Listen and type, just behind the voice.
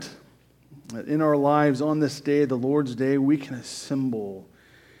that in our lives on this day, the Lord's Day, we can assemble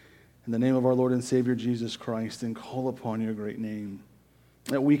in the name of our Lord and Savior Jesus Christ and call upon your great name.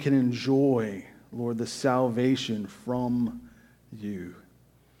 That we can enjoy, Lord, the salvation from you.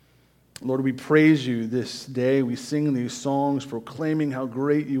 Lord, we praise you this day. We sing these songs proclaiming how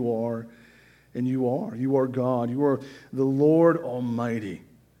great you are. And you are. You are God. You are the Lord Almighty.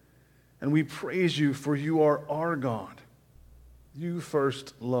 And we praise you for you are our God. You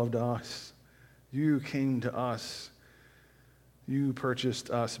first loved us. You came to us. You purchased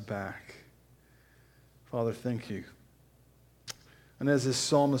us back. Father, thank you. And as this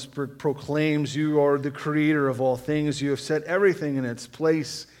psalmist proclaims, you are the creator of all things. You have set everything in its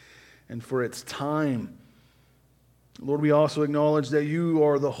place and for its time. Lord, we also acknowledge that you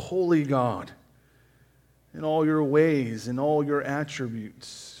are the holy God in all your ways, in all your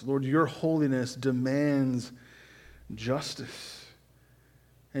attributes. Lord, your holiness demands justice.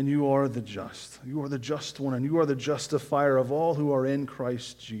 And you are the just. You are the just one, and you are the justifier of all who are in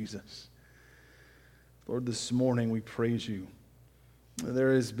Christ Jesus. Lord, this morning we praise you.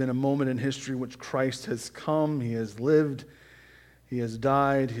 There has been a moment in history in which Christ has come, he has lived, he has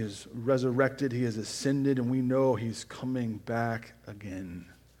died, he has resurrected, he has ascended, and we know he's coming back again.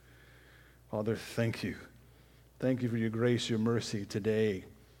 Father, thank you. Thank you for your grace, your mercy today.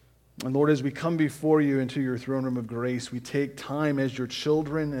 And Lord, as we come before you into your throne room of grace, we take time as your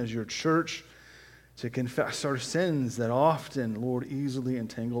children, as your church, to confess our sins that often, Lord, easily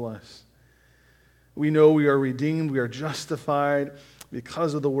entangle us. We know we are redeemed, we are justified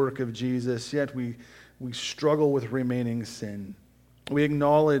because of the work of Jesus, yet we struggle with remaining sin. We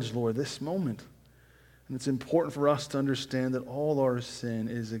acknowledge, Lord, this moment. And it's important for us to understand that all our sin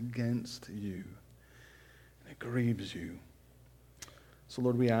is against you. And it grieves you. So,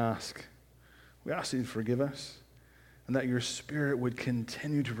 Lord, we ask you to forgive us. And that your Spirit would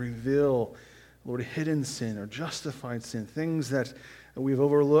continue to reveal, Lord, hidden sin or justified sin. Things that we've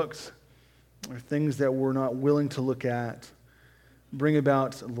overlooked or things that we're not willing to look at. Bring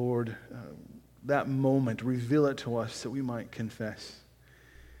about, Lord, that moment. Reveal it to us that we might confess,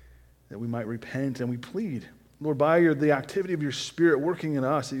 that we might repent, and we plead, Lord, by the activity of your Spirit working in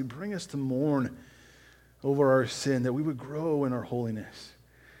us, that you bring us to mourn over our sin, that we would grow in our holiness,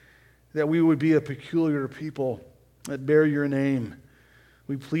 that we would be a peculiar people that bear your name.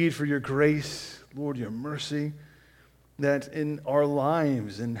 We plead for your grace, Lord, your mercy, that in our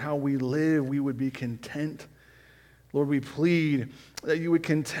lives and how we live, we would be content. Lord, we plead that you would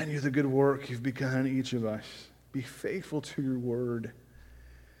continue the good work you've begun in each of us. Be faithful to your word.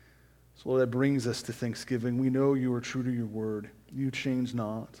 So, Lord, that brings us to thanksgiving. We know you are true to your word. You change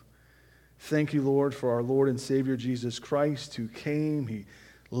not. Thank you, Lord, for our Lord and Savior Jesus Christ, who came, he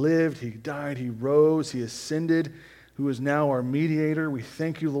lived, he died, he rose, he ascended, who is now our mediator. We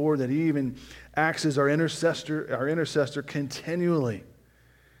thank you, Lord, that he even acts as our intercessor continually.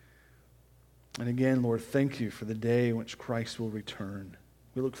 And again, Lord, thank you for the day in which Christ will return.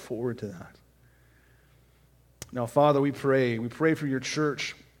 We look forward to that. Now, Father, we pray for your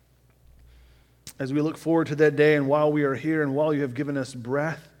church as we look forward to that day, and while we are here and while you have given us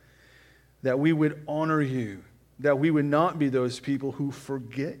breath, that we would honor you, that we would not be those people who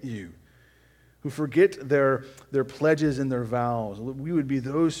forget you, who forget their pledges and their vows. We would be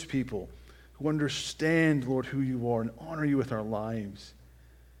those people who understand, Lord, who you are and honor you with our lives.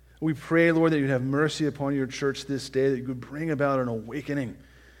 We pray, Lord, that you'd have mercy upon your church this day, that you would bring about an awakening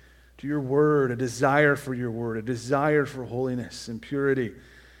to your word, a desire for your word, a desire for holiness and purity,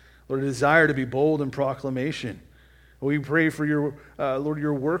 Lord, a desire to be bold in proclamation. We pray for your, Lord,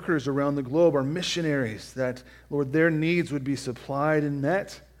 your workers around the globe, our missionaries, that, Lord, their needs would be supplied and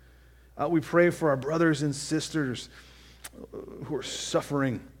met. We pray for our brothers and sisters who are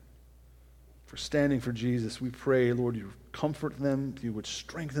suffering for standing for Jesus. We pray, Lord, you comfort them, you would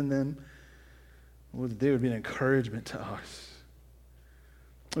strengthen them, Lord, that they would be an encouragement to us.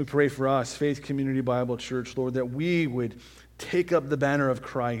 We pray for us, Faith Community Bible Church, Lord, that we would take up the banner of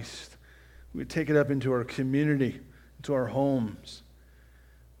Christ. We would take it up into our community, into our homes.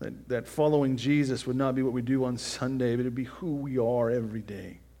 That following Jesus would not be what we do on Sunday, but it would be who we are every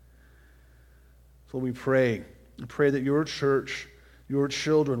day. So we pray that your church, your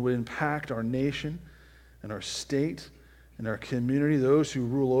children would impact our nation and our state and our community, those who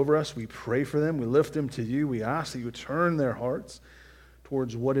rule over us. We pray for them. We lift them to you. We ask that you would turn their hearts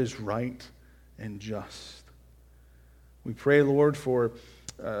towards what is right and just. We pray, Lord, for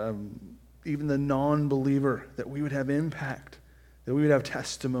even the non-believer, that we would have impact, that we would have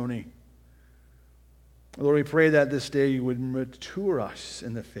testimony. Lord, we pray that this day you would mature us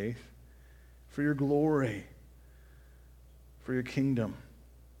in the faith for your glory, for your kingdom.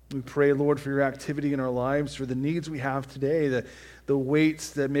 We pray, Lord, for your activity in our lives, for the needs we have today, the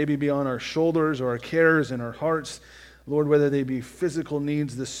weights that maybe be on our shoulders or our cares in our hearts. Lord, whether they be physical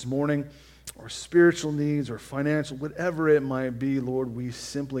needs this morning or spiritual needs or financial, whatever it might be, Lord, we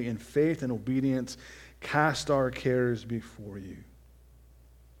simply, in faith and obedience, cast our cares before you.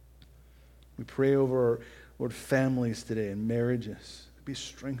 We pray over, Lord, families today and marriages. Be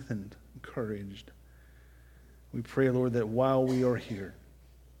strengthened, encouraged. We pray, Lord, that while we are here,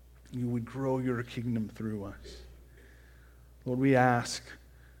 you would grow your kingdom through us. Lord, we ask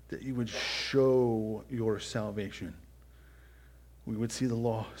that you would show your salvation. We would see the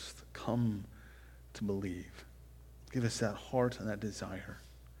lost come to believe. Give us that heart and that desire.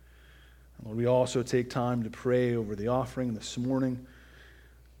 And Lord, we also take time to pray over the offering this morning,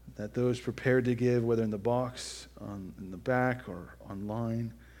 that those prepared to give, whether in the box, in the back, or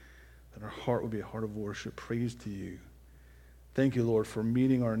online, that our heart would be a heart of worship, praise to you. Thank you, Lord, for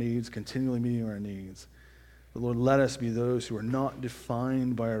meeting our needs, continually meeting our needs. But Lord, let us be those who are not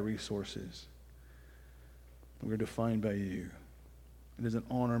defined by our resources. We're defined by you. It is an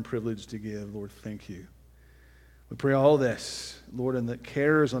honor and privilege to give. Lord, thank you. We pray all this, Lord, and the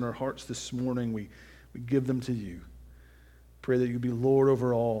cares on our hearts this morning, we give them to you. Pray that you be Lord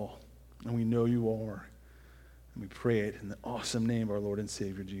over all, and we know you are. And we pray it in the awesome name of our Lord and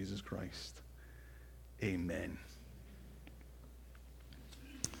Savior, Jesus Christ. Amen.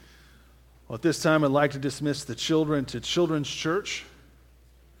 Well, at this time, I'd like to dismiss the children to Children's Church.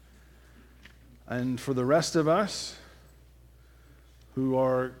 And for the rest of us who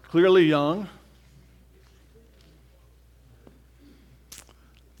are clearly young,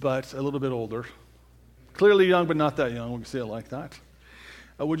 but a little bit older, clearly young but not that young, we can say it like that.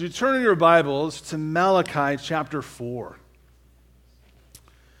 Would you turn in your Bibles to Malachi chapter 4?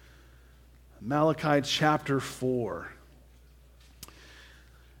 Malachi chapter 4.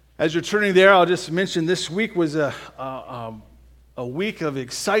 As you're turning there, I'll just mention this week was a week of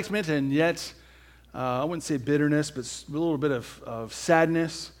excitement and yet, I wouldn't say bitterness, but a little bit of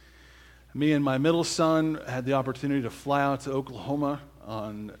sadness. Me and my middle son had the opportunity to fly out to Oklahoma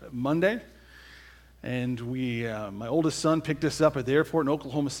on Monday. And my oldest son picked us up at the airport in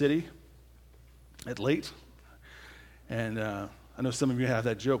Oklahoma City at late. And I know some of you have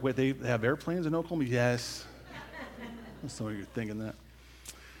that joke. Wait, they have airplanes in Oklahoma? Yes. Some of you are thinking that.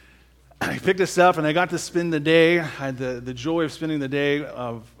 He picked us up, and I got to spend the day. I had the joy of spending the day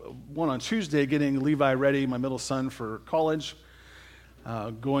of one on Tuesday, getting Levi ready, my middle son, for college.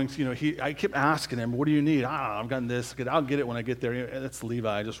 I kept asking him, "What do you need?" I've gotten this. I'll get it when I get there. That's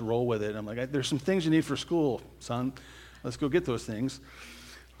Levi. I just roll with it. I'm like, "There's some things you need for school, son. Let's go get those things."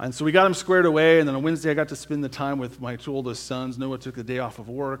 And so we got him squared away. And then on Wednesday, I got to spend the time with my two oldest sons. Noah took the day off of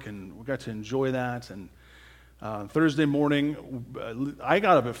work, and we got to enjoy that. And Thursday morning, I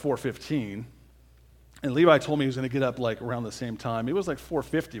got up at 4:15, and Levi told me he was going to get up like around the same time. It was like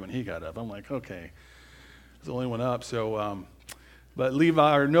 4:50 when he got up. I'm like, okay, he's the only one up. So, but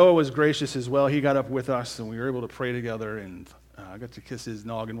Noah was gracious as well. He got up with us, and we were able to pray together. And I got to kiss his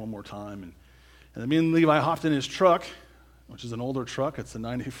noggin one more time. And then me and Levi hopped in his truck, which is an older truck. It's a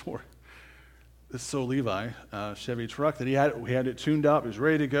 '94. It's so Levi Chevy truck that we had it tuned up. It was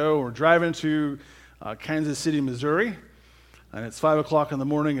ready to go. We're driving to Kansas City, Missouri, and it's 5 o'clock in the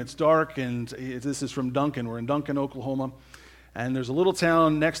morning. It's dark, and this is from Duncan. We're in Duncan, Oklahoma, and there's a little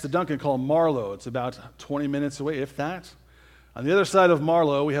town next to Duncan called Marlow. It's about 20 minutes away, if that. On the other side of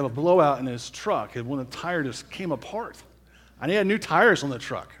Marlow, we have a blowout in his truck, and one of the tires just came apart, and he had new tires on the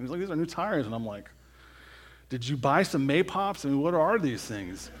truck. He's like, "These are new tires," and I'm like, "Did you buy some Maypops? I mean, what are these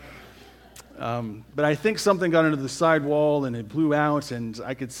things?" But I think something got into the sidewall and it blew out, and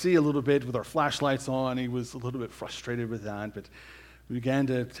I could see a little bit with our flashlights on. He was a little bit frustrated with that, but we began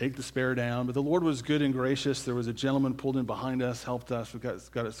to take the spare down. But the Lord was good and gracious. There was a gentleman pulled in behind us, helped us. We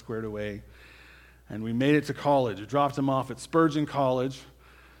got it squared away, and we made it to college. We dropped him off at Spurgeon College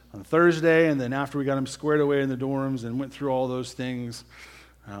on Thursday, and then after we got him squared away in the dorms and went through all those things,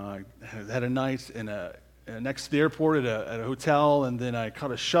 had a night next to the airport at a hotel, and then I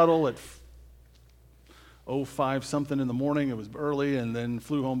caught a shuttle at 5 something in the morning. It was early, and then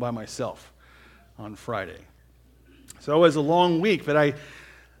flew home by myself on Friday. So it was a long week, but I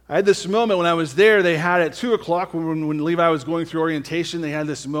had this moment when I was there. They had at 2 o'clock when Levi was going through orientation, they had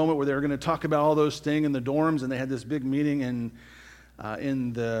this moment where they were going to talk about all those things in the dorms, and they had this big meeting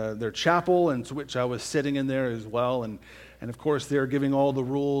in their chapel, and to which I was sitting in there as well. And of course, they're giving all the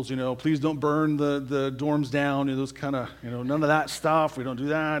rules, please don't burn the dorms down, those kind of, none of that stuff. We don't do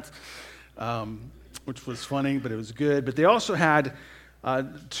that. Which was funny, but it was good. But they also had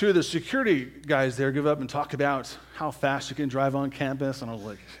Two of the security guys there give up and talk about how fast you can drive on campus. And I was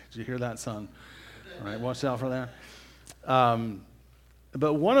like, did you hear that, son? All right, watch out for that.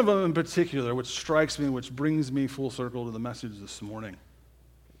 But one of them in particular, which strikes me, which brings me full circle to the message this morning.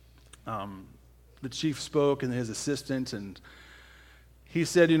 The chief spoke and his assistant, and he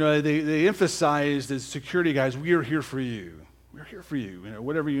said, they emphasized as security guys, we are here for you. We're here for you,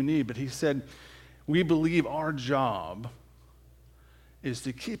 whatever you need. But he said, we believe our job is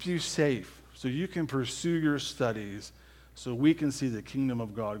to keep you safe so you can pursue your studies so we can see the kingdom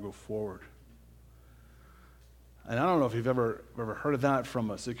of God go forward. And I don't know if you've ever heard of that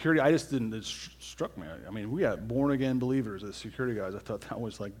from a security. It struck me. I mean, we got born-again believers as security guys. I thought that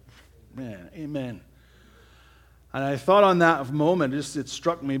was like, man, amen. And I thought on that moment, it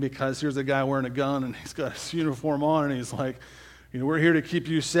struck me because here's a guy wearing a gun and he's got his uniform on and he's like, we're here to keep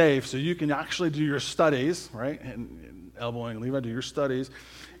you safe so you can actually do your studies, right? And elbowing Levi, do your studies.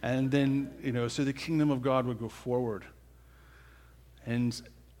 And then, so the kingdom of God would go forward. And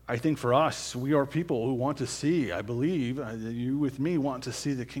I think for us, we are people who want to see, I believe, you with me want to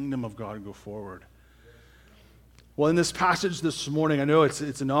see the kingdom of God go forward. Well, in this passage this morning, I know it's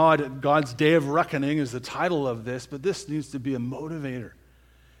an odd, God's Day of Reckoning is the title of this, but this needs to be a motivator.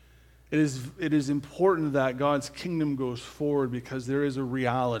 It is important that God's kingdom goes forward because there is a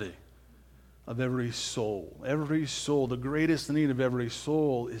reality of every soul. Every soul, the greatest need of every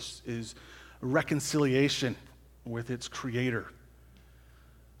soul is reconciliation with its Creator.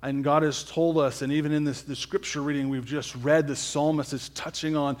 And God has told us, and even in the scripture reading we've just read, the psalmist is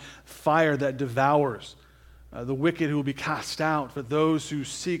touching on fire that devours. The wicked who will be cast out, but those who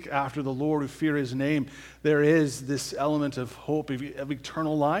seek after the Lord, who fear His name, there is this element of hope, of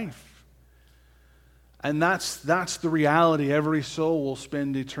eternal life. And that's the reality. Every soul will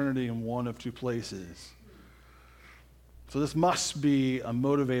spend eternity in one of two places. So this must be a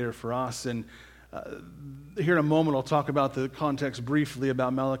motivator for us. And here in a moment, I'll talk about the context briefly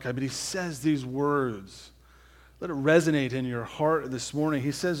about Malachi, but he says these words. Let it resonate in your heart this morning.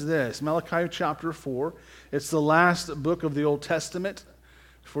 He says this, Malachi chapter 4. It's the last book of the Old Testament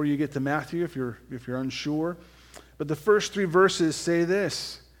before you get to Matthew, if you're unsure. But the first 3 verses say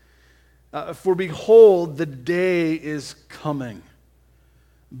this, for behold, the day is coming,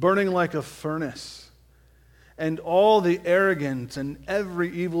 burning like a furnace, and all the arrogant and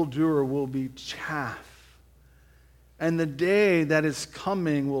every evildoer will be chaff. And the day that is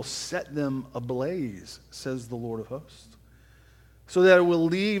coming will set them ablaze, says the Lord of hosts, so that it will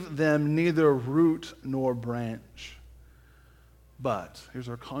leave them neither root nor branch. But, here's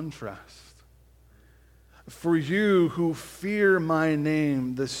our contrast. For you who fear my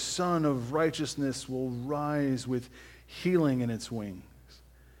name, the Son of Righteousness will rise with healing in its wings.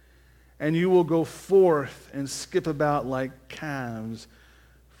 And you will go forth and skip about like calves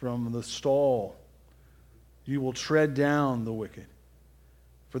from the stall. You will tread down the wicked,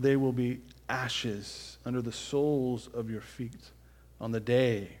 for they will be ashes under the soles of your feet on the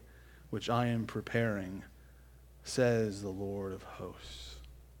day which I am preparing, says the Lord of hosts.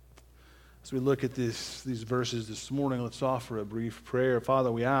 As we look at these verses this morning, let's offer a brief prayer.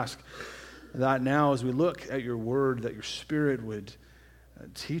 Father, we ask that now as we look at your word, that your Spirit would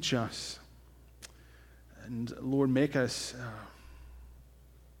teach us. And Lord, make us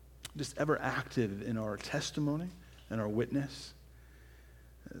just ever active in our testimony and our witness.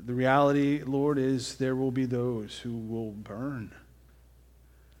 The reality, Lord, is there will be those who will burn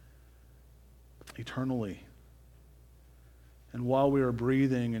eternally. And while we are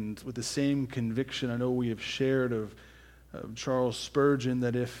breathing, and with the same conviction I know we have shared of Charles Spurgeon,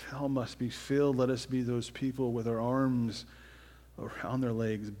 that if hell must be filled, let us be those people with our arms around their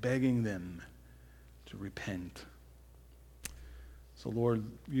legs, begging them to repent. So Lord,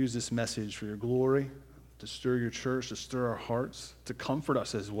 use this message for your glory, to stir your church, to stir our hearts, to comfort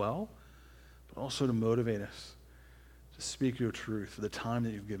us as well, but also to motivate us to speak your truth for the time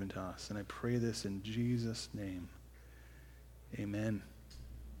that you've given to us. And I pray this in Jesus' name. Amen.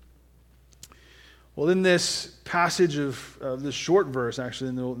 Well, in this passage of this short verse, actually,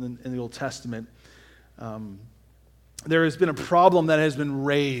 in the Old Testament, there has been a problem that has been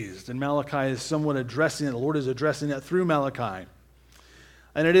raised, and Malachi is somewhat addressing it. The Lord is addressing it through Malachi.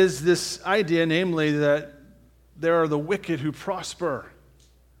 And it is this idea, namely, that there are the wicked who prosper,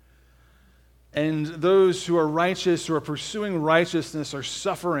 and those who are righteous, who are pursuing righteousness, are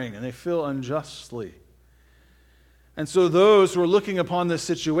suffering, and they feel unjustly. And so those who are looking upon this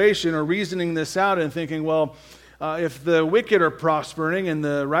situation are reasoning this out and thinking, well, if the wicked are prospering and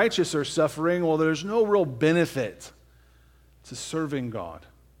the righteous are suffering, well, there's no real benefit to serving God.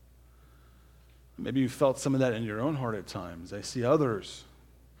 Maybe you felt some of that in your own heart at times. I see others.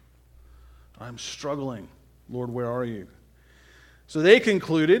 I'm struggling. Lord, where are you? So they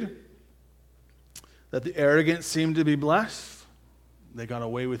concluded that the arrogant seemed to be blessed. They got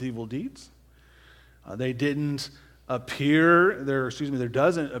away with evil deeds. They didn't appear, there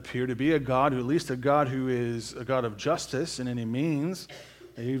doesn't appear to be a God, at least a God who is a God of justice in any means.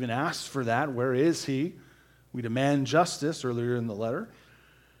 They even asked for that. Where is he? We demand justice earlier in the letter.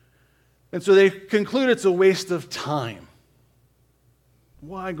 And so they conclude it's a waste of time.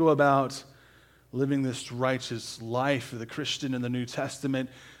 Why go about living this righteous life of the Christian in the New Testament?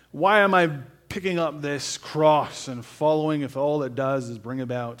 Why am I picking up this cross and following if all it does is bring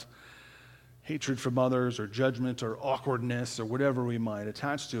about hatred from others or judgment or awkwardness or whatever we might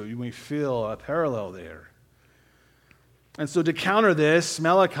attach to it? You may feel a parallel there. And so to counter this,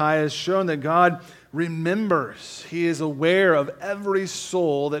 Malachi has shown that God remembers. He is aware of every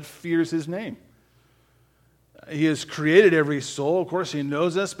soul that fears his name. He has created every soul. Of course, he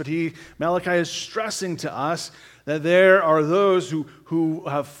knows us, but Malachi is stressing to us that there are those who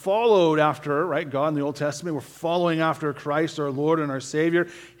have followed after, right? God in the Old Testament, we're following after Christ, our Lord and our Savior.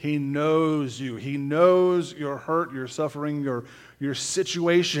 He knows you. He knows your hurt, your suffering, your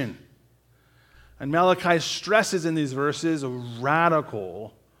situation. And Malachi stresses in these verses a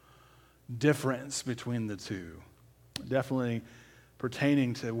radical difference between the two, definitely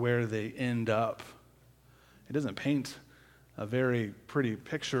pertaining to where they end up. It doesn't paint a very pretty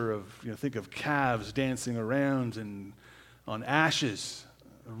picture of, think of calves dancing around and on ashes,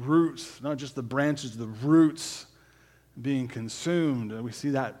 roots, not just the branches, the roots being consumed. And we see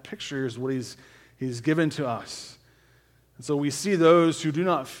that picture is what he's given to us. And so we see those who do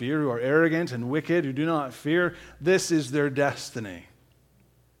not fear, who are arrogant and wicked, who do not fear, this is their destiny.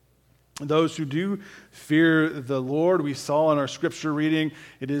 Those who do fear the Lord, we saw in our scripture reading,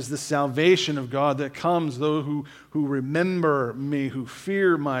 it is the salvation of God that comes, those who remember me, who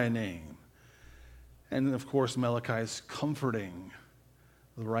fear my name. And of course, Malachi is comforting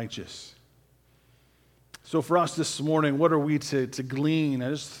the righteous. So for us this morning, what are we to glean?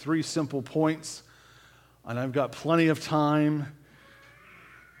 Just 3 simple points, and I've got plenty of time.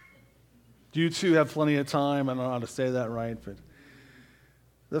 Do you too have plenty of time? I don't know how to say that right, but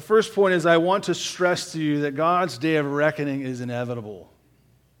the first point is I want to stress to you that God's day of reckoning is inevitable.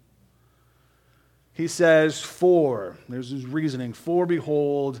 He says, there's his reasoning,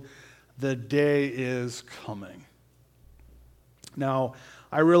 behold, the day is coming. Now,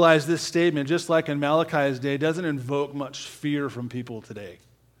 I realize this statement, just like in Malachi's day, doesn't invoke much fear from people today.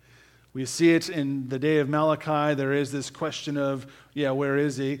 We see it in the day of Malachi. There is this question of, where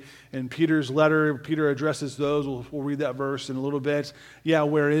is he? In Peter's letter, Peter addresses those. We'll read that verse in a little bit.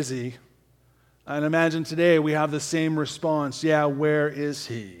 Where is he? And imagine today we have the same response. Where is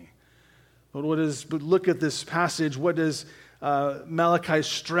he? But look at this passage. What does Malachi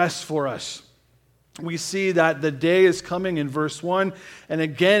stress for us? We see that the day is coming in verse 1. And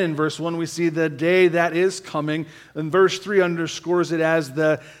again in verse 1, we see the day that is coming. And verse 3 underscores it as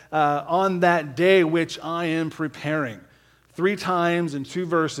the on that day which I am preparing. 3 times in 2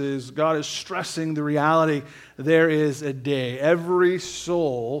 verses, God is stressing the reality there is a day. Every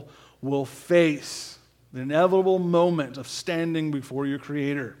soul will face the inevitable moment of standing before your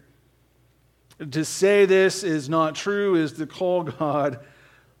Creator. To say this is not true is to call God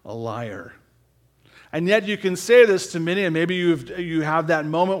a liar. And yet you can say this to many, and maybe you have that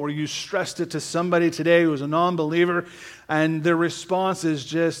moment where you stressed it to somebody today who is a non-believer, and their response is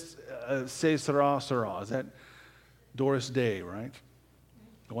just, say Sarah, Sarah. Is that Doris Day, right?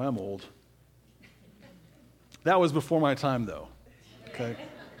 Oh, I'm old. That was before my time, though. Okay.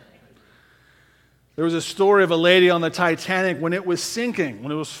 There was a story of a lady on the Titanic when it was sinking.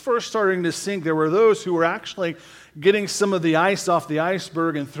 When it was first starting to sink, there were those who were actually getting some of the ice off the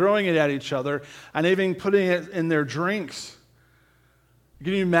iceberg and throwing it at each other and even putting it in their drinks.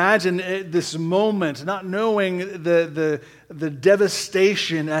 Can you imagine this moment, not knowing the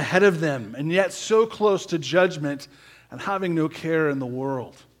devastation ahead of them, and yet so close to judgment and having no care in the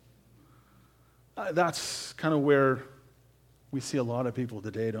world? That's kind of where we see a lot of people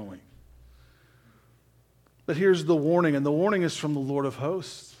today, don't we? But here's the warning, and the warning is from the Lord of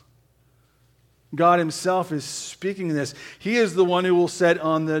hosts. God himself is speaking this. He is the one who will sit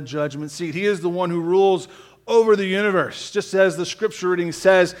on the judgment seat. He is the one who rules over the universe. Just as the scripture reading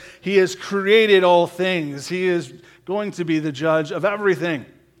says, he has created all things. He is going to be the judge of everything.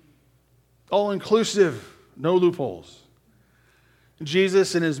 All inclusive, no loopholes.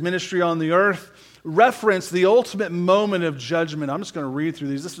 Jesus in his ministry on the earth referenced the ultimate moment of judgment. I'm just going to read through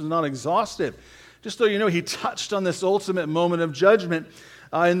these. This is not exhaustive. Just so you know, he touched on this ultimate moment of judgment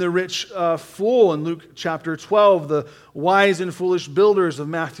in the rich fool in Luke chapter 12, the wise and foolish builders of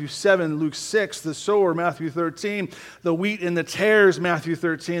Matthew 7, Luke 6, the sower, Matthew 13, the wheat and the tares, Matthew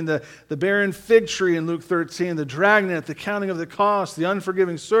 13, the barren fig tree in Luke 13, the dragnet, the counting of the cost, the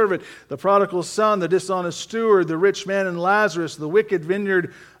unforgiving servant, the prodigal son, the dishonest steward, the rich man and Lazarus, the wicked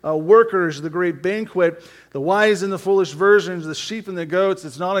vineyard workers, the great banquet, the wise and the foolish virgins, the sheep and the goats.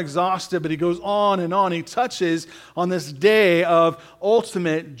 It's not exhaustive, but he goes on and on. He touches on this day of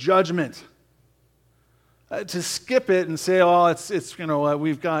ultimate judgment. To skip it and say, "Oh, it's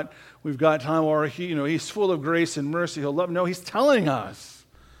we've got time," or he's full of grace and mercy, he'll love. No, he's telling us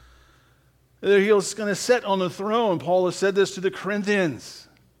that he's going to sit on the throne. Paul has said this to the Corinthians,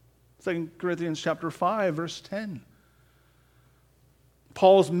 2 Corinthians chapter 5, verse 10.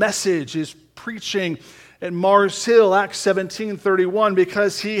 Paul's message is preaching at Mars Hill, Acts 17:31,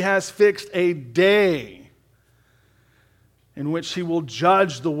 because he has fixed a day in which he will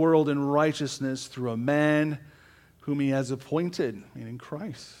judge the world in righteousness through a man whom he has appointed, meaning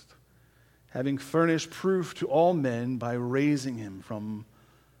Christ, having furnished proof to all men by raising him from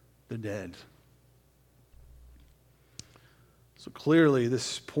the dead. So clearly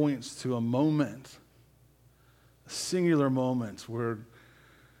this points to a moment, a singular moment where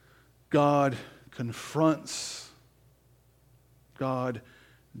God confronts, God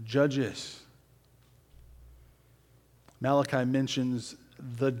judges. Malachi mentions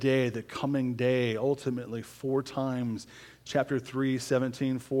the day, the coming day, ultimately 4 times. Chapter 3,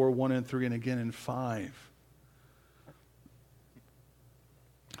 17, 4, 1 and 3, and again in 5.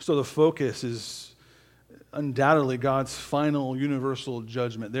 So the focus is undoubtedly God's final universal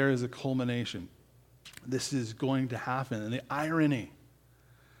judgment. There is a culmination. This is going to happen. And the irony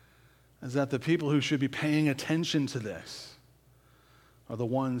is that the people who should be paying attention to this are the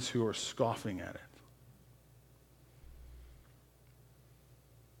ones who are scoffing at it.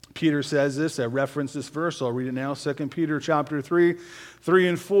 Peter says this, I reference this verse, I'll read it now, 2 Peter chapter 3, 3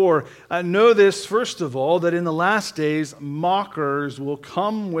 and 4. Know this, first of all, that in the last days mockers will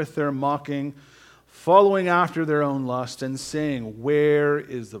come with their mocking, following after their own lust, and saying, "Where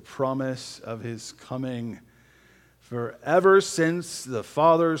is the promise of his coming? For ever since the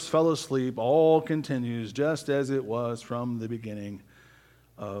fathers fell asleep, all continues just as it was from the beginning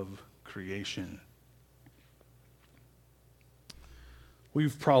of creation."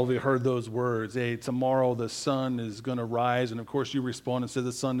 We've probably heard those words, "Hey, tomorrow the sun is going to rise." And of course you respond and say,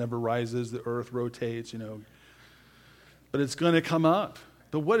 "The sun never rises, the earth rotates, But it's going to come up.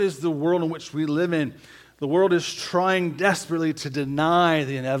 But what is the world in which we live in? The world is trying desperately to deny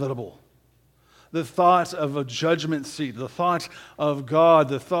the inevitable. The thought of a judgment seat, the thought of God,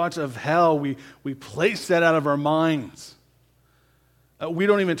 the thought of hell, we place that out of our minds. We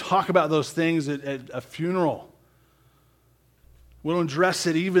don't even talk about those things at a funeral. We don't address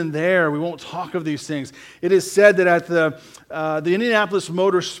it even there. We won't talk of these things. It is said that at the Indianapolis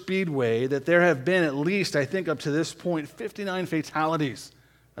Motor Speedway that there have been at least, I think up to this point, 59 fatalities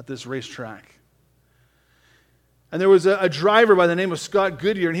at this racetrack. And there was a driver by the name of Scott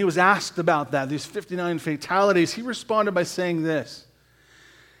Goodyear, and he was asked about that, these 59 fatalities. He responded by saying this.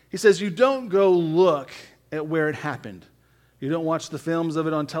 He says, "You don't go look at where it happened. You don't watch the films of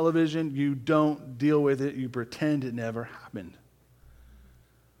it on television. You don't deal with it. You pretend it never happened."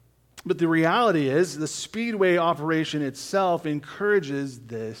 But the reality is, the speedway operation itself encourages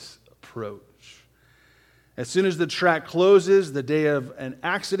this approach. As soon as the track closes, the day of an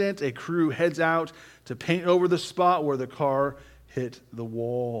accident, a crew heads out to paint over the spot where the car hit the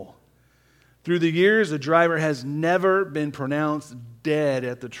wall. Through the years, a driver has never been pronounced dead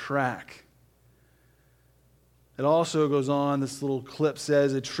at the track. It also goes on, this little clip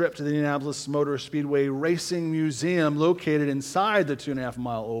says, a trip to the Indianapolis Motor Speedway Racing Museum located inside the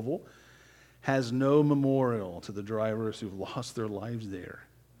 2.5-mile oval has no memorial to the drivers who've lost their lives there.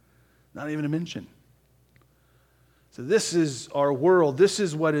 Not even a mention. So this is our world. This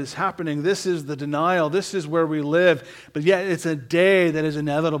is what is happening. This is the denial. This is where we live. But yet it's a day that is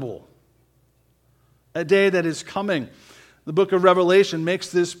inevitable. A day that is coming. The book of Revelation makes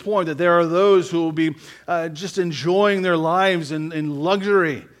this point that there are those who will be just enjoying their lives in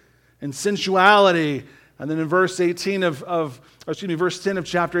luxury and sensuality. And then in verse 10 of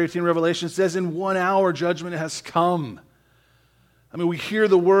chapter 18 Revelation says, "In 1 hour judgment has come." I mean, we hear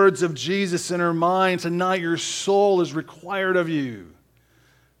the words of Jesus in our mind, "Tonight your soul is required of you."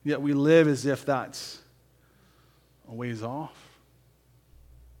 Yet we live as if that's a ways off.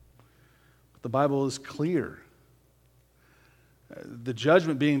 But the Bible is clear. The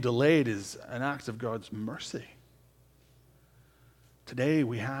judgment being delayed is an act of God's mercy. Today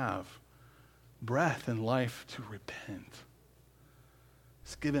we have breath and life to repent.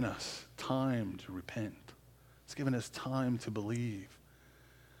 It's given us time to repent. It's given us time to believe.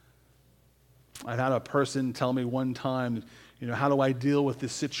 I've had a person tell me one time, how do I deal with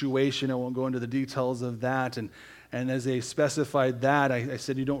this situation? I won't go into the details of that. And as they specified that, I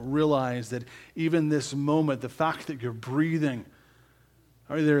said, you don't realize that even this moment, the fact that you're breathing,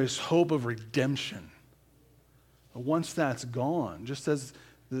 there is hope of redemption. But once that's gone, just as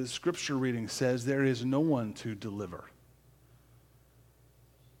the scripture reading says, there is no one to deliver.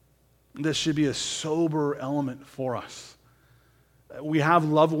 This should be a sober element for us. We have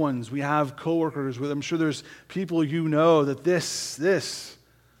loved ones, we have coworkers, I'm sure there's people that this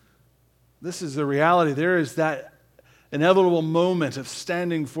is the reality. There is that inevitable moment of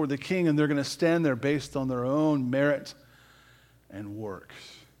standing for the King, and they're going to stand there based on their own merit and works.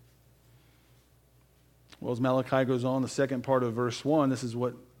 Well, as Malachi goes on, the second part of verse 1, this is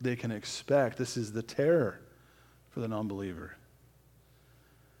what they can expect. This is the terror for the non-believer.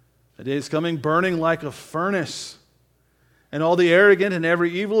 The day is coming, burning like a furnace, and all the arrogant and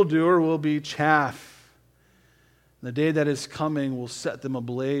every evildoer will be chaff. The day that is coming will set them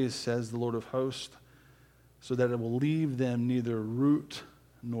ablaze, says the Lord of hosts, so that it will leave them neither root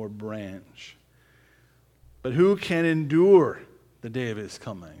nor branch. But who can endure the day of his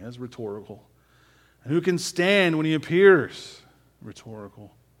coming? That's rhetorical. And who can stand when he appears?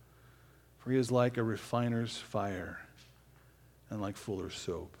 Rhetorical. For he is like a refiner's fire and like fuller's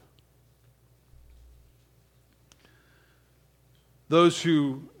soap. Those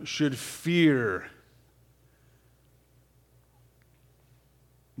who should fear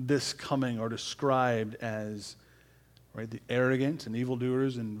this coming are described as the arrogant and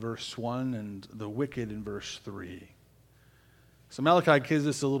evildoers in verse 1 and the wicked in verse 3. So Malachi gives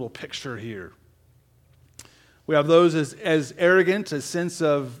us a little picture here. We have those as arrogant, a sense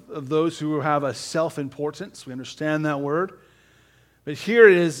of those who have a self-importance. We understand that word. But here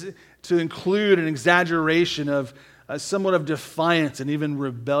it is to include an exaggeration of somewhat of defiance and even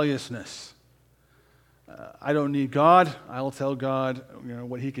rebelliousness. I don't need God. I'll tell God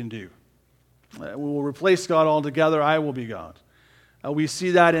what he can do. We will replace God altogether. I will be God. We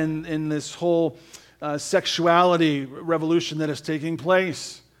see that in this whole sexuality revolution that is taking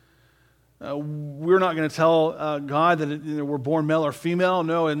place. We're not going to tell God that we're born male or female.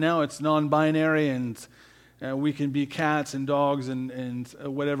 No, and now it's non-binary, and we can be cats and dogs and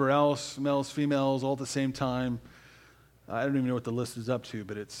whatever else, males, females, all at the same time. I don't even know what the list is up to,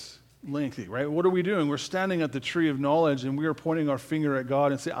 but it's lengthy, right? What are we doing? We're standing at the tree of knowledge, and we are pointing our finger at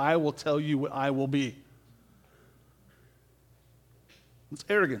God and say, I will tell you what I will be. It's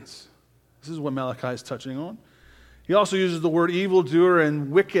arrogance. This is what Malachi is touching on. He also uses the word evildoer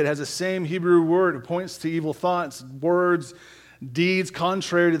and wicked, has the same Hebrew word. It points to evil thoughts, words, deeds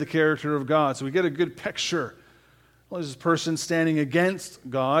contrary to the character of God. So we get a good picture. Well, this person standing against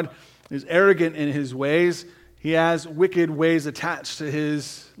God is arrogant in his ways. He has wicked ways attached to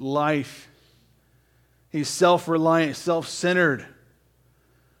his life. He's self-reliant, self-centered.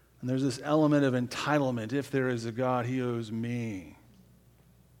 And there's this element of entitlement. If there is a God, he owes me.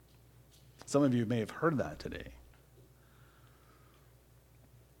 Some of you may have heard that today.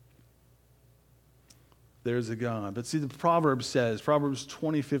 There's a God. But see, the Proverbs says, Proverbs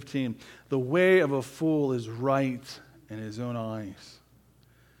 20:15, the way of a fool is right in his own eyes,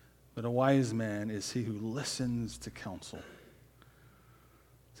 but a wise man is he who listens to counsel.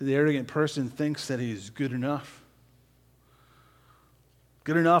 See, the arrogant person thinks that he's good enough.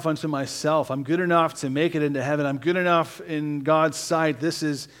 Good enough unto myself. I'm good enough to make it into heaven. I'm good enough in God's sight. This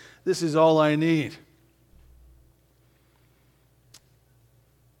is all I need.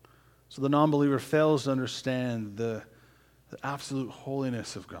 So the non-believer fails to understand the absolute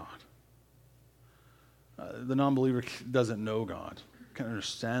holiness of God. The non-believer doesn't know God, can't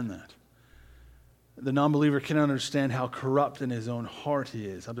understand that. The non-believer cannot understand how corrupt in his own heart he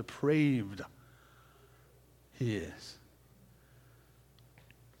is, how depraved he is.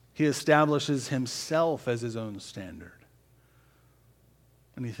 He establishes himself as his own standard.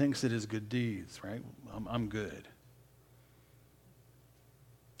 And he thinks it is good deeds, right? I'm good.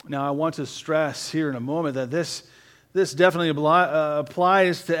 Now, I want to stress here in a moment that this definitely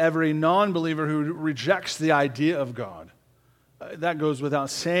applies to every non-believer who rejects the idea of God. That goes without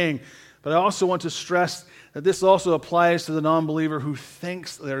saying. But I also want to stress that this also applies to the non-believer who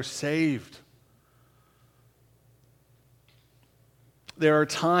thinks they're saved. There are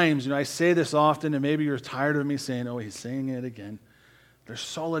times, I say this often, and maybe you're tired of me saying, oh, he's saying it again. There's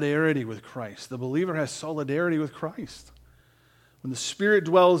solidarity with Christ. The believer has solidarity with Christ. When the Spirit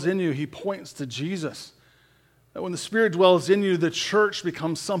dwells in you, he points to Jesus. That when the Spirit dwells in you, the church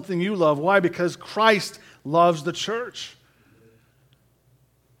becomes something you love. Why? Because Christ loves the church.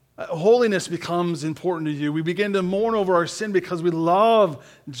 Holiness becomes important to you. We begin to mourn over our sin because we love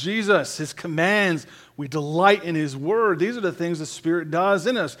Jesus, His commands. We delight in His Word. These are the things the Spirit does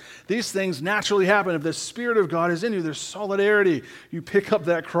in us. These things naturally happen. If the Spirit of God is in you, there's solidarity. You pick up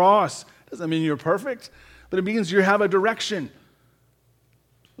that cross. Doesn't mean you're perfect, but it means you have a direction.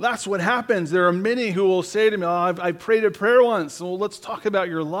 That's what happens. There are many who will say to me, I prayed a prayer once. Well, let's talk about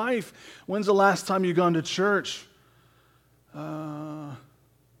your life. When's the last time you've gone to church?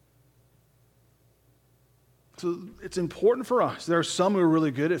 So it's important for us. There are some who are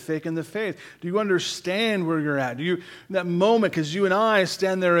really good at faking the faith. Do you understand where you're at? Do you, in that moment, because you and I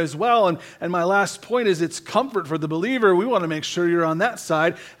stand there as well. And my last point is it's comfort for the believer. We want to make sure you're on that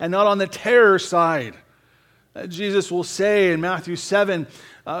side and not on the terror side. Jesus will say in Matthew 7,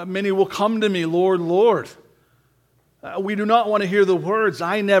 many will come to me, Lord, Lord. We do not want to hear the words,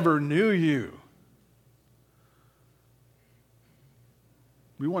 I never knew you.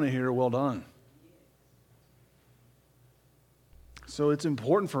 We want to hear, well done. So it's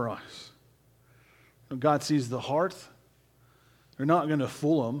important for us. God sees the heart. They're not going to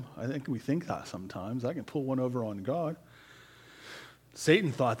fool him. I think we think that sometimes. I can pull one over on God.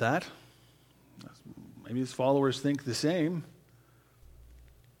 Satan thought that. Maybe his followers think the same.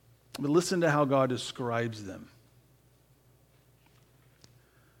 But listen to how God describes them.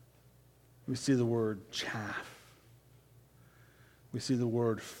 We see the word chaff. We see the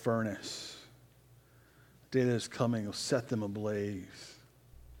word furnace. The day that is coming will set them ablaze.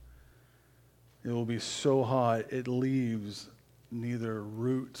 It will be so hot it leaves neither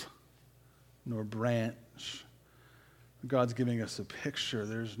root nor branch. God's giving us a picture.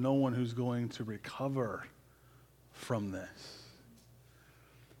 There's no one who's going to recover from this.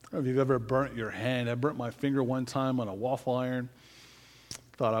 I don't know if you've ever burnt your hand. I burnt my finger one time on a waffle iron.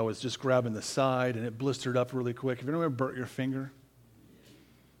 Thought I was just grabbing the side and it blistered up really quick. Have you ever burnt your finger?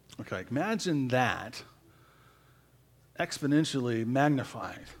 Okay, imagine that exponentially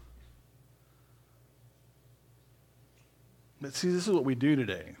magnified. But see, this is what we do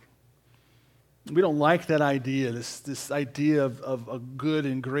today. We don't like that idea, this idea of a good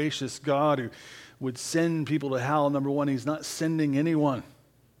and gracious God who would send people to hell. Number one, he's not sending anyone.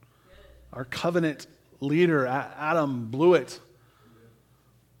 Our covenant leader, Adam, blew it.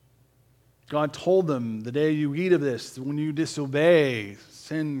 God told them, the day you eat of this, when you disobey,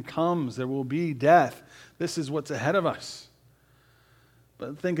 sin comes, there will be death. This is what's ahead of us.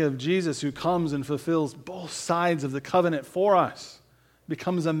 But think of Jesus who comes and fulfills both sides of the covenant for us,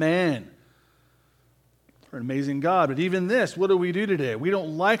 becomes a man. We're an amazing God. But even this, what do we do today? We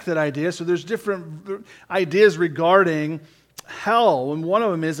don't like that idea, so there's different ideas regarding hell, and one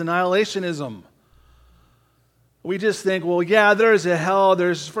of them is annihilationism. We just think, well, yeah, there's a hell,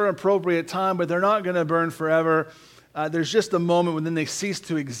 there's for an appropriate time, but they're not going to burn forever. There's just a moment when then they cease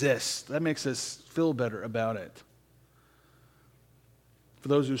to exist. That makes us feel better about it. For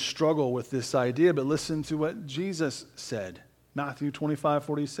those who struggle with this idea, but listen to what Jesus said. Matthew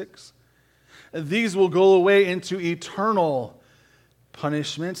 25:46. These will go away into eternal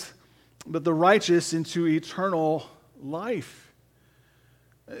punishment, but the righteous into eternal life.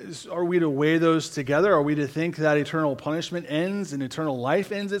 Are we to weigh those together? Are we to think that eternal punishment ends and eternal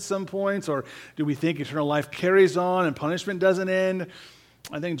life ends at some point? Or do we think eternal life carries on and punishment doesn't end?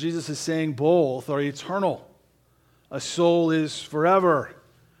 I think Jesus is saying both are eternal. A soul is forever.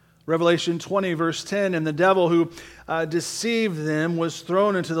 Revelation 20, verse 10, and the devil who deceived them was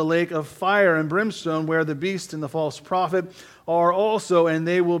thrown into the lake of fire and brimstone, where the beast and the false prophet are also, and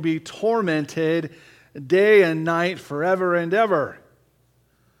they will be tormented day and night forever and ever.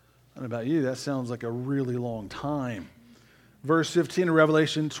 I don't know about you, that sounds like a really long time. Verse 15 of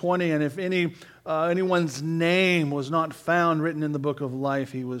Revelation 20, and if anyone's name was not found written in the book of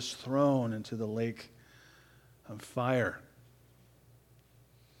life, he was thrown into the lake of fire.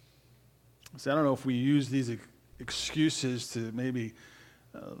 So I don't know if we use these excuses to maybe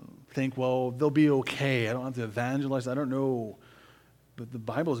think, well, they'll be okay. I don't have to evangelize. I don't know. But the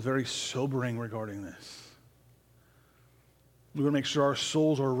Bible is very sobering regarding this. We want to make sure our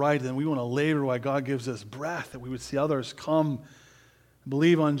souls are right, and we want to labor while God gives us breath, that we would see others come,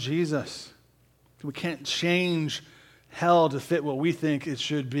 believe on Jesus. We can't change hell to fit what we think it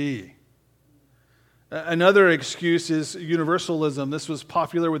should be. Another excuse is universalism. This was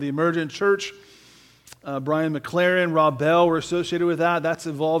popular with the emergent church. Brian McLaren, Rob Bell were associated with that. That's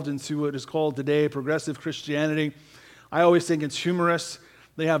evolved into what is called today progressive Christianity. I always think it's humorous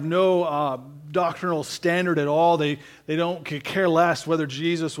They have no doctrinal standard at all. They don't care less whether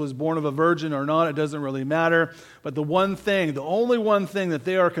Jesus was born of a virgin or not. It doesn't really matter. But the only one thing that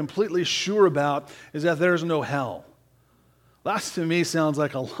they are completely sure about is that there's no hell. That to me sounds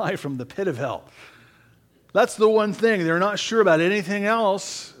like a lie from the pit of hell. That's the one thing. They're not sure about anything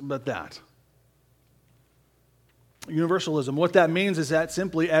else but that. Universalism. What that means is that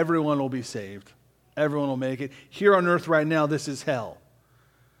simply everyone will be saved. Everyone will make it. Here on earth right now, this is hell.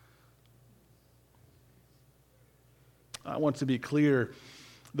 I want to be clear,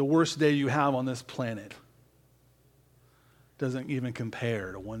 the worst day you have on this planet doesn't even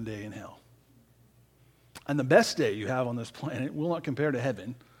compare to one day in hell. And the best day you have on this planet will not compare to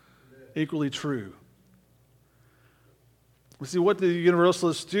heaven. Equally true. We see what the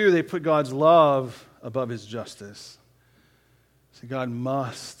universalists do. They put God's love above his justice. See, God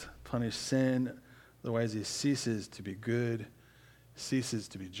must punish sin, otherwise he ceases to be good, ceases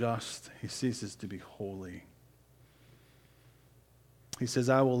to be just, he ceases to be holy. He says,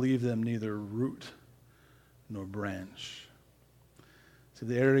 I will leave them neither root nor branch. See,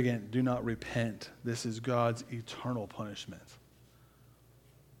 the arrogant do not repent. This is God's eternal punishment.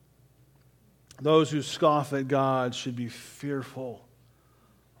 Those who scoff at God should be fearful,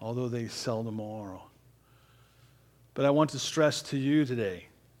 although they seldom are. But I want to stress to you today,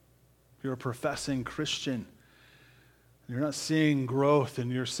 you're a professing Christian, you're not seeing growth in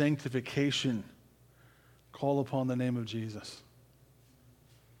your sanctification, call upon the name of Jesus.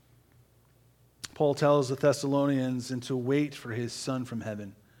 Paul tells the Thessalonians and to wait for his Son from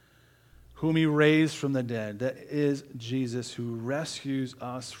heaven, whom he raised from the dead. That is Jesus, who rescues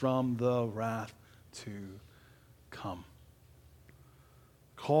us from the wrath to come.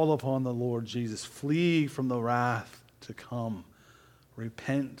 Call upon the Lord Jesus. Flee from the wrath to come.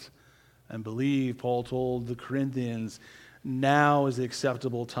 Repent and believe. Paul told the Corinthians, now is the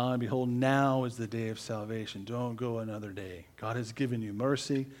acceptable time. Behold, now is the day of salvation. Don't go another day. God has given you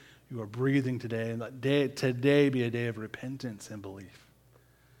mercy. You are breathing today, and let today be a day of repentance and belief.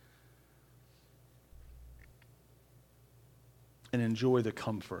 And enjoy the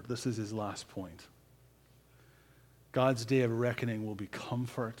comfort. This is his last point. God's day of reckoning will be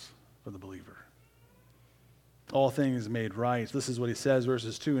comfort for the believer. All things made right. This is what he says,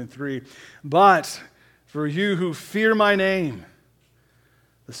 verses 2 and 3. But for you who fear my name,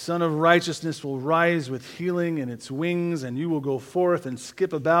 the Son of Righteousness will rise with healing in its wings, and you will go forth and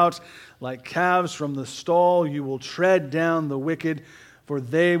skip about like calves from the stall. You will tread down the wicked, for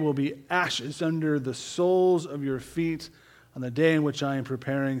they will be ashes under the soles of your feet on the day in which I am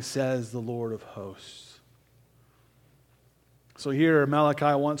preparing, says the Lord of hosts. So here,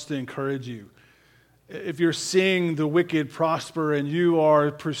 Malachi wants to encourage you. If you're seeing the wicked prosper and you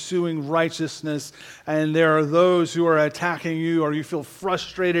are pursuing righteousness and there are those who are attacking you or you feel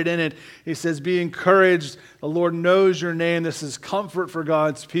frustrated in it, he says, be encouraged. The Lord knows your name. This is comfort for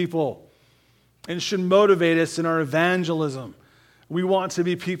God's people. And it should motivate us in our evangelism. We want to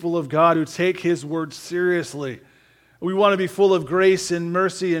be people of God who take his word seriously. We want to be full of grace and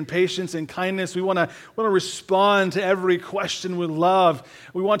mercy and patience and kindness. We want to respond to every question with love.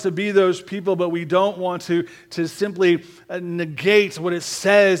 We want to be those people, but we don't want to simply negate what it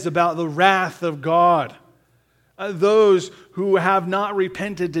says about the wrath of God. Those who have not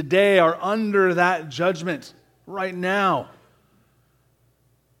repented today are under that judgment right now.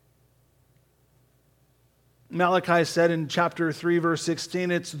 Malachi said in chapter 3, verse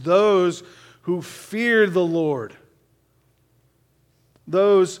 16, it's those who feared the Lord.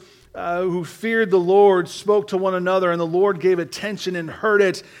 Those who feared the Lord spoke to one another, and the Lord gave attention and heard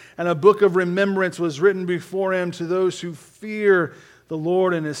it, and a book of remembrance was written before him to those who fear the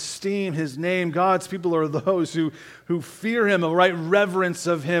Lord and esteem his name. God's people are those who fear him, a right reverence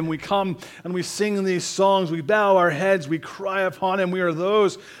of him. We come and we sing these songs, we bow our heads, we cry upon him. We are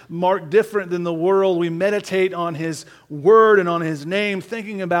those marked different than the world. We meditate on his word and on his name,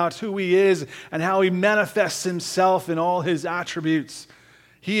 thinking about who he is and how he manifests himself in all his attributes.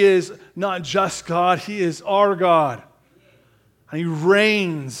 He is not just God, he is our God. And he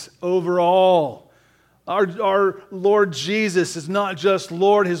reigns over all. Our Lord Jesus is not just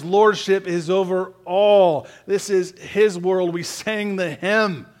Lord, his lordship is over all. This is his world. We sang the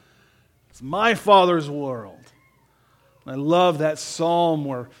hymn. It's my Father's world. I love that psalm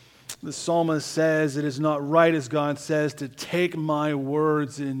where the psalmist says, it is not right, as God says, to take my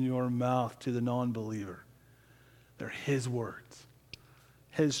words in your mouth to the non-believer. They're his words,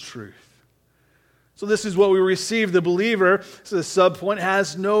 his truth. So this is what we receive. The believer, so the subpoint,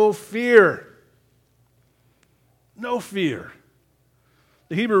 has no fear. No fear.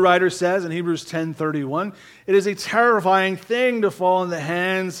 The Hebrew writer says in Hebrews 10:31, it is a terrifying thing to fall in the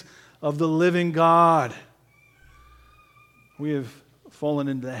hands of the living God. We have fallen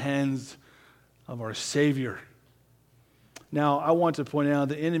into the hands of our Savior. Now, I want to point out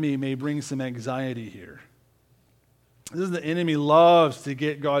the enemy may bring some anxiety here. This is the enemy loves to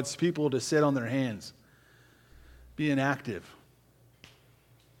get God's people to sit on their hands, be inactive.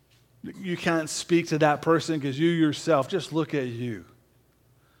 You can't speak to that person because you yourself, just look at you.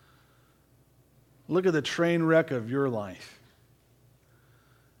 Look at the train wreck of your life.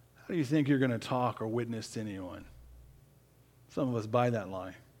 How do you think you're going to talk or witness to anyone? Some of us buy that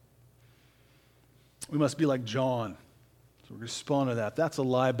lie. We must be like John. So respond to that. That's a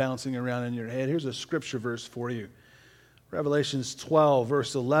lie bouncing around in your head. Here's a scripture verse for you. Revelations 12,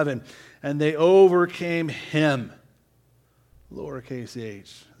 verse 11. And they overcame him, lowercase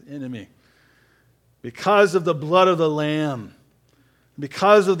h, the enemy, because of the blood of the Lamb,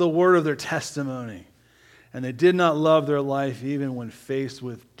 because of the word of their testimony. And they did not love their life even when faced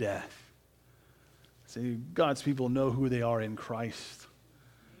with death. See, God's people know who they are in Christ.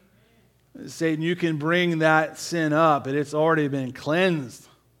 Satan, you can bring that sin up, but it's already been cleansed.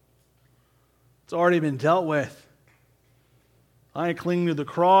 It's already been dealt with. I cling to the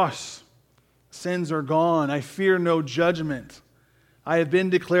cross. Sins are gone. I fear no judgment. I have been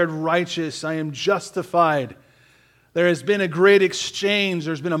declared righteous. I am justified. There has been a great exchange.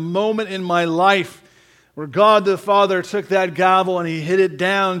 There's been a moment in my life where God the Father took that gavel and He hit it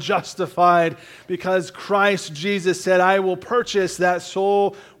down, justified, because Christ Jesus said, I will purchase that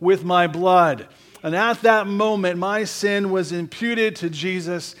soul with my blood. And at that moment, my sin was imputed to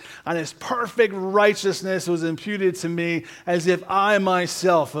Jesus, and His perfect righteousness was imputed to me as if I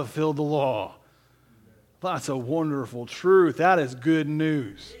myself fulfilled the law. That's a wonderful truth. That is good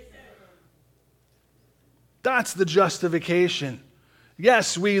news. That's the justification.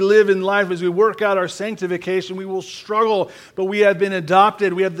 Yes, we live in life as we work out our sanctification. We will struggle, but we have been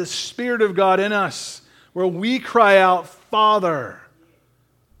adopted. We have the Spirit of God in us, where we cry out, Father.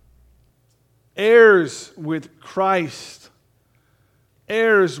 Heirs with Christ.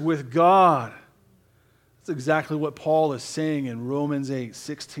 Heirs with God. That's exactly what Paul is saying in Romans 8,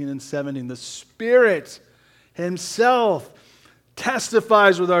 16 and 17. The Spirit Himself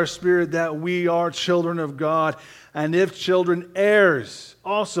testifies with our spirit that we are children of God, and if children, heirs,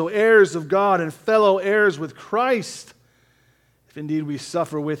 also heirs of God and fellow heirs with Christ, if indeed we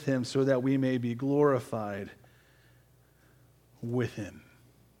suffer with Him, so that we may be glorified with Him.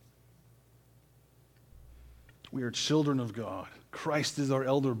 We are children of God. Christ is our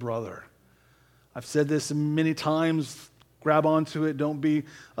elder brother. I've said this many times. Grab onto it. Don't be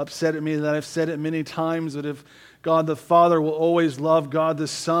upset at me that I've said it many times, that if God the Father will always love God the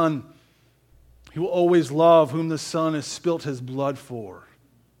Son, He will always love whom the Son has spilt His blood for,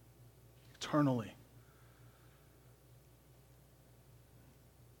 eternally.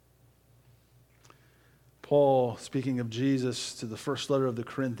 Paul, speaking of Jesus, to the first letter of the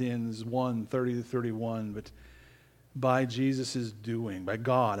Corinthians 1, 30-31, but by Jesus' doing, by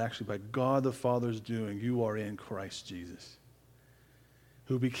God the Father's doing, you are in Christ Jesus,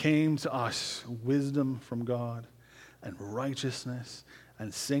 who became to us wisdom from God and righteousness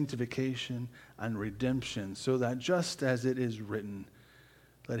and sanctification and redemption, so that just as it is written,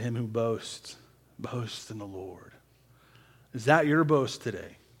 let him who boasts, boast in the Lord. Is that your boast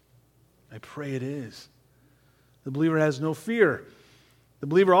today? I pray it is. The believer has no fear. The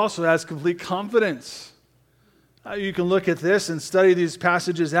believer also has complete confidence. You can look at this and study these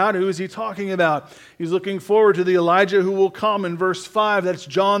passages out. Who is he talking about? He's looking forward to the Elijah who will come in verse 5. That's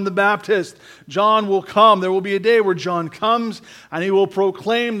John the Baptist. John will come. There will be a day where John comes and he will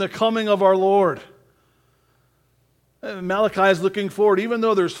proclaim the coming of our Lord. Malachi is looking forward, even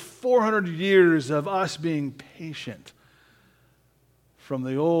though there's 400 years of us being patient. From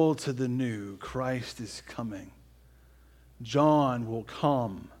the old to the new, Christ is coming. John will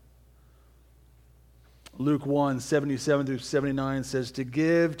come. Luke 1, 77-79 says, to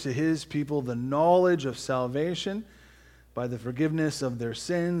give to His people the knowledge of salvation by the forgiveness of their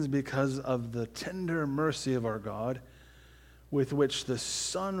sins because of the tender mercy of our God, with which the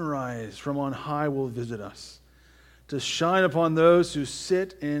sunrise from on high will visit us, to shine upon those who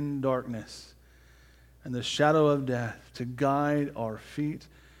sit in darkness and the shadow of death, to guide our feet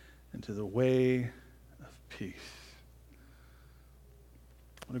into the way of peace.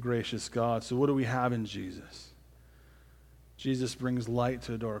 What a gracious God. So what do we have in Jesus? Jesus brings light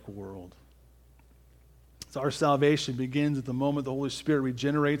to a dark world. So our salvation begins at the moment the Holy Spirit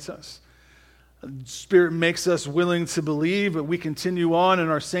regenerates us. The Spirit makes us willing to believe, but we continue on in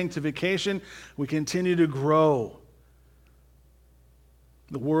our sanctification. We continue to grow.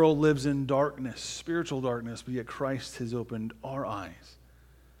 The world lives in darkness, spiritual darkness, but yet Christ has opened our eyes.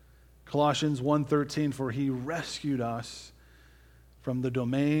 Colossians 1:13, for he rescued us from the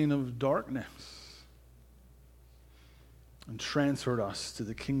domain of darkness and transferred us to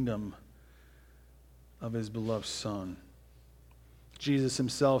the kingdom of his beloved Son. Jesus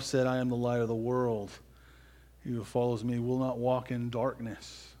himself said, I am the light of the world. He who follows me will not walk in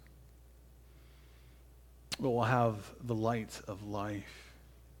darkness, but will have the light of life.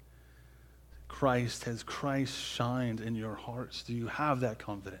 Has Christ shined in your hearts? Do you have that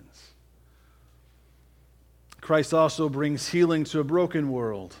confidence? Christ also brings healing to a broken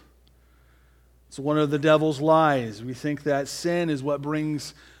world. It's one of the devil's lies. We think that sin is what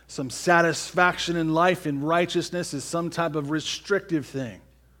brings some satisfaction in life, and righteousness is some type of restrictive thing.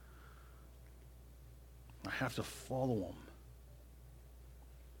 I have to follow him.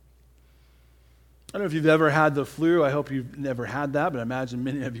 I don't know if you've ever had the flu. I hope you've never had that, but I imagine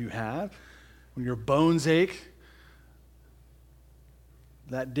many of you have. When your bones ache,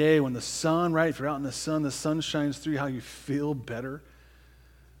 that day when the sun, right, if you're out in the sun shines through, how you feel better.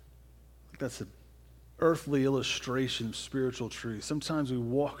 That's an earthly illustration of spiritual truth. Sometimes we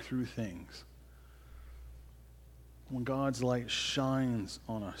walk through things when God's light shines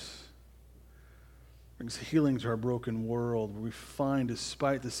on us. Brings healing to our broken world, where we find,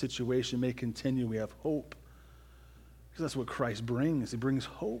 despite the situation may continue, we have hope. Because that's what Christ brings. He brings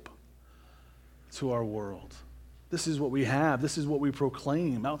hope to our world. This is what we have. This is what we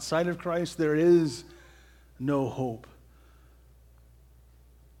proclaim. Outside of Christ, there is no hope.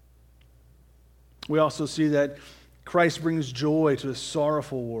 We also see that Christ brings joy to a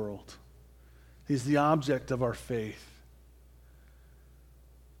sorrowful world. He's the object of our faith.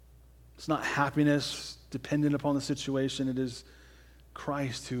 It's not happiness dependent upon the situation. It is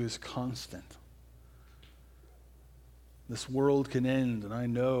Christ who is constant. This world can end, and I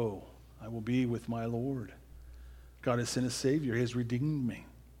know I will be with my Lord. God has sent a Savior. He has redeemed me.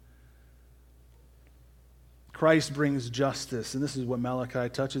 Christ brings justice, and this is what Malachi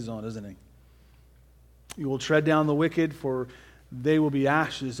touches on, isn't he? You will tread down the wicked, for they will be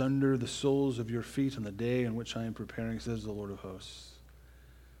ashes under the soles of your feet on the day in which I am preparing, says the Lord of hosts.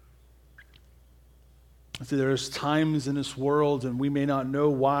 See, there's times in this world, and we may not know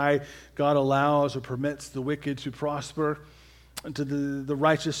why God allows or permits the wicked to prosper, and to the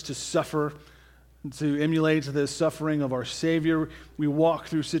righteous to suffer, to emulate the suffering of our Savior. We walk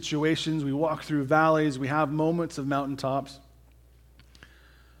through situations, we walk through valleys, we have moments of mountaintops.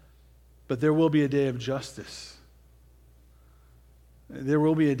 But there will be a day of justice. There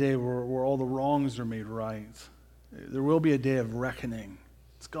will be a day where all the wrongs are made right. There will be a day of reckoning.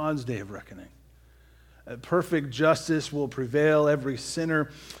 It's God's day of reckoning. Perfect justice will prevail. Every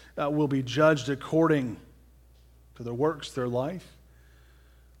sinner will be judged according to their works, their life.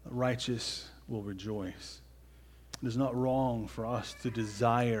 The righteous will rejoice. It is not wrong for us to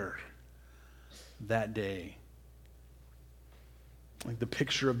desire that day. Like the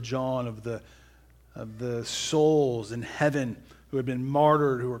picture of John of the souls in heaven who had been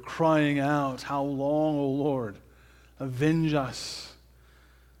martyred, who were crying out, "How long, O Lord? Avenge us."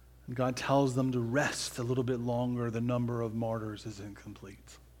 And God tells them to rest a little bit longer. The number of martyrs is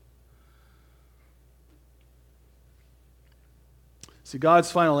incomplete. See,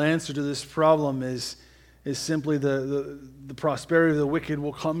 God's final answer to this problem is simply the prosperity of the wicked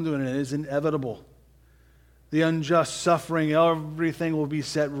will come to an end. It is inevitable. The unjust suffering, everything will be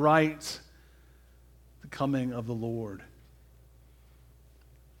set right. The coming of the Lord.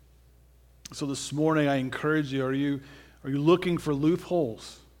 So this morning I encourage you, are you looking for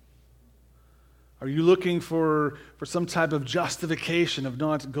loopholes? Are you looking for some type of justification of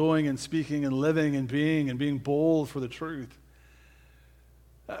not going and speaking and living and being bold for the truth?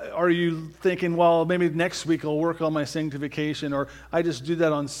 Are you thinking, well, maybe next week I'll work on my sanctification, or I just do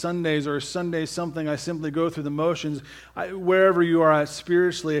that on Sundays, or Sunday something I simply go through the motions? Wherever you are at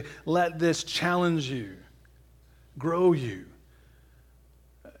spiritually, let this challenge you, grow you.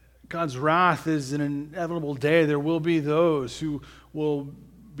 God's wrath is an inevitable day. There will be those who will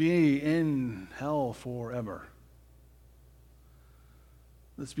be in hell forever.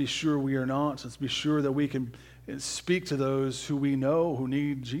 Let's be sure we are not. Let's be sure that we can speak to those who we know who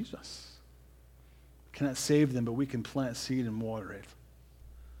need Jesus. We cannot save them, but we can plant seed and water it.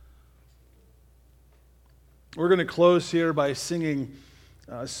 We're going to close here by singing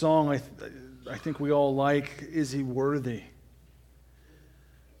a song I think we all like, "Is He Worthy?"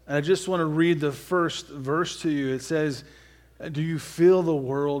 And I just want to read the first verse to you. It says, "Do you feel the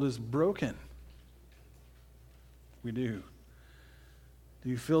world is broken?" We do. Do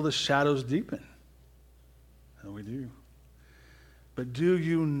you feel the shadows deepen? And we do. But do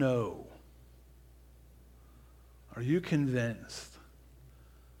you know? Are you convinced?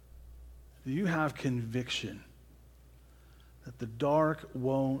 Do you have conviction that the dark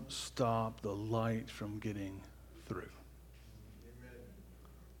won't stop the light from getting through? Amen.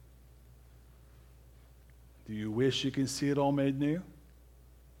 Do you wish you can see it all made new?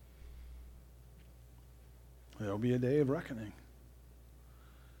 There'll be a day of reckoning.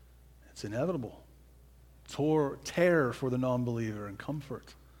 It's inevitable. Terror for the non-believer and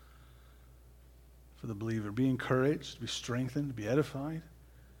comfort for the believer. Be encouraged, be strengthened, be edified.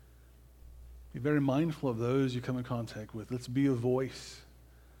 Be very mindful of those you come in contact with. Let's be a voice.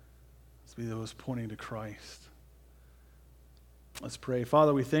 Let's be those pointing to Christ. Let's pray.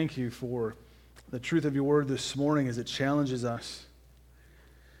 Father, we thank you for the truth of your word this morning as it challenges us.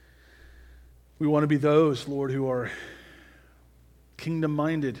 We want to be those, Lord, who are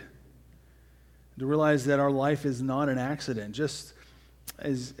kingdom-minded, to realize that our life is not an accident. Just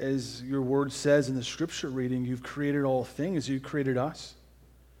as your word says in the scripture reading, you've created all things. You created us.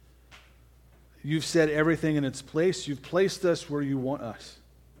 You've set everything in its place. You've placed us where you want us.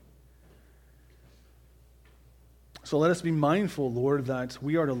 So let us be mindful, Lord, that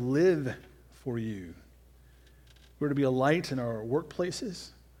we are to live for you. We're to be a light in our workplaces.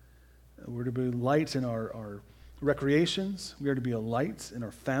 We're to be a light in our recreations. We are to be a light in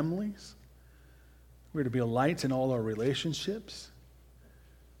our families. We're to be a light in all our relationships.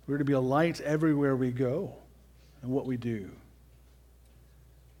 We're to be a light everywhere we go and what we do.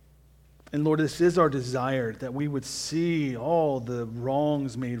 And Lord, this is our desire, that we would see all the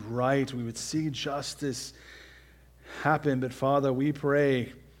wrongs made right. We would see justice happen. But Father, we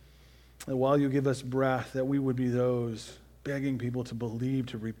pray that while you give us breath, that we would be those begging people to believe,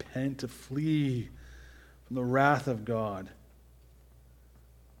 to repent, to flee from the wrath of God.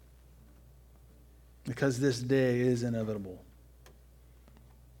 Because this day is inevitable.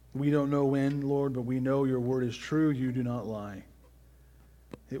 We don't know when, Lord, but we know your word is true. You do not lie.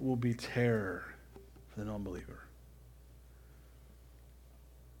 It will be terror for the non-believer.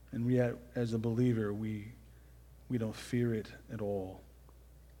 And yet, as a believer, we don't fear it at all.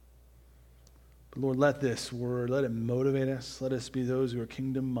 But Lord, let this word, let it motivate us. Let us be those who are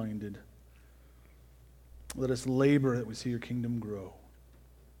kingdom-minded. Let us labor that we see your kingdom grow.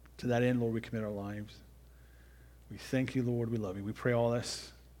 To that end, Lord, we commit our lives. We thank you, Lord. We love you. We pray all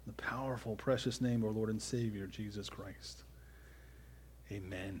this in the powerful, precious name of our Lord and Savior, Jesus Christ.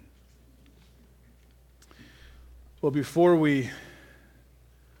 Amen. Well, before we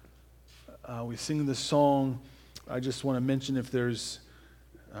sing this song, I just want to mention if there's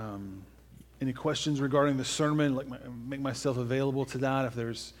any questions regarding the sermon, make myself available to that. If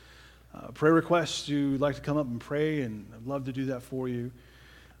there's prayer requests you'd like to come up and pray, and I'd love to do that for you.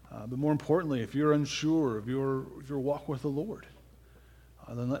 But more importantly, if you're unsure of your walk with the Lord,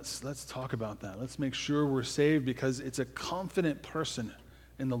 then let's talk about that. Let's make sure we're saved, because it's a confident person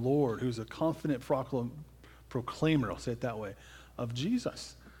in the Lord who's a confident proclaimer, I'll say it that way, of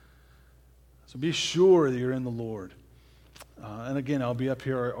Jesus. So be sure that you're in the Lord. And again, I'll be up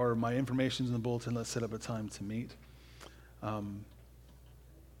here, or my information's in the bulletin. Let's set up a time to meet.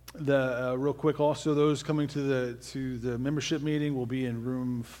 Real quick, also, those coming to the membership meeting will be in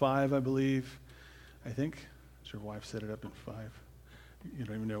room 5, I believe. I think. Did your wife set it up in 5? You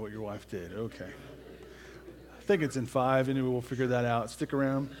don't even know what your wife did. Okay. I think it's in 5. Anyway, we'll figure that out. Stick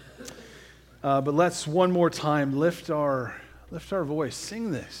around. But let's one more time lift our voice.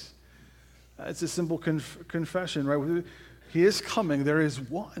 Sing this. It's a simple confession, right? He is coming. There is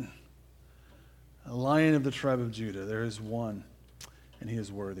one. A Lion of the tribe of Judah. There is one. And he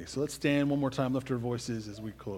is worthy. So let's stand one more time, lift our voices as we close.